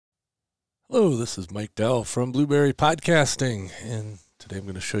Hello, this is Mike Dell from Blubrry Podcasting, and today I'm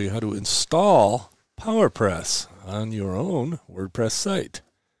going to show you how to install PowerPress on your own WordPress site.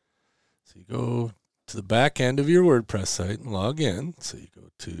 So you go to the back end of your WordPress site and log in. So you go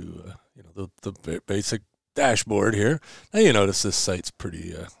to the basic dashboard here. Now you notice this site's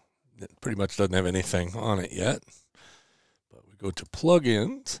pretty much doesn't have anything on it yet. But we go to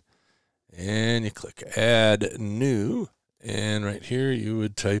plugins, and you click Add New. And right here, you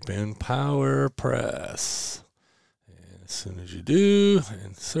would type in PowerPress. And as soon as you do,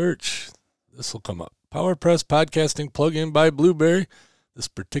 and search, this will come up. PowerPress Podcasting Plugin by Blubrry. This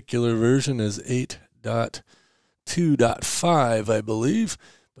particular version is 8.2.5, I believe.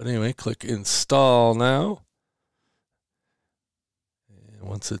 But anyway, click Install now. And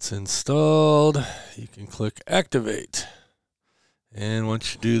once it's installed, you can click Activate. And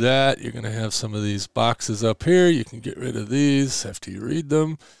once you do that, you're going to have some of these boxes up here. You can get rid of these after you read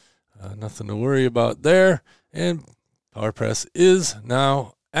them. Nothing to worry about there. And PowerPress is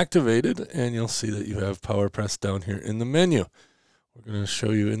now activated, and you'll see that you have PowerPress down here in the menu. We're going to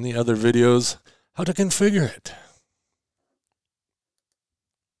show you in the other videos how to configure it.